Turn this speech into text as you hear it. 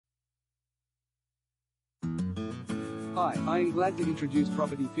Hi, I am glad to introduce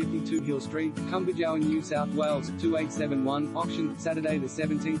property 52 Hill Street, Cumbijowa, New South Wales, 2871, auction, Saturday the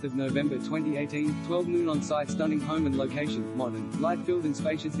 17th of November 2018, 12 noon on site. Stunning home and location, modern, light-filled and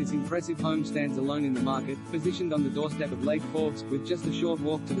spacious. This impressive home stands alone in the market, positioned on the doorstep of Lake Forbes, with just a short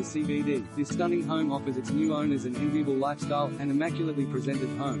walk to the CBD. This stunning home offers its new owners an enviable lifestyle, an immaculately presented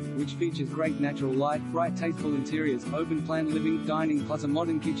home, which features great natural light, bright tasteful interiors, open-plan living, dining plus a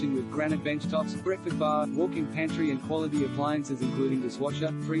modern kitchen with granite bench tops, breakfast bar, walk-in pantry and quality appliances including dishwasher.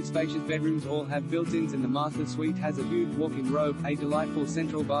 3 spacious bedrooms all have built-ins and the master suite has a huge walk-in robe. A delightful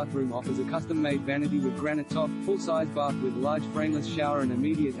central bathroom offers a custom-made vanity with granite top, full-size bath with large frameless shower and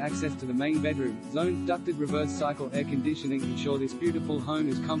immediate access to the main bedroom. Zone ducted reverse cycle air conditioning ensure this beautiful home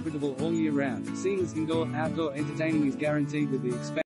is comfortable all year round. Seamless indoor-outdoor entertaining is guaranteed with the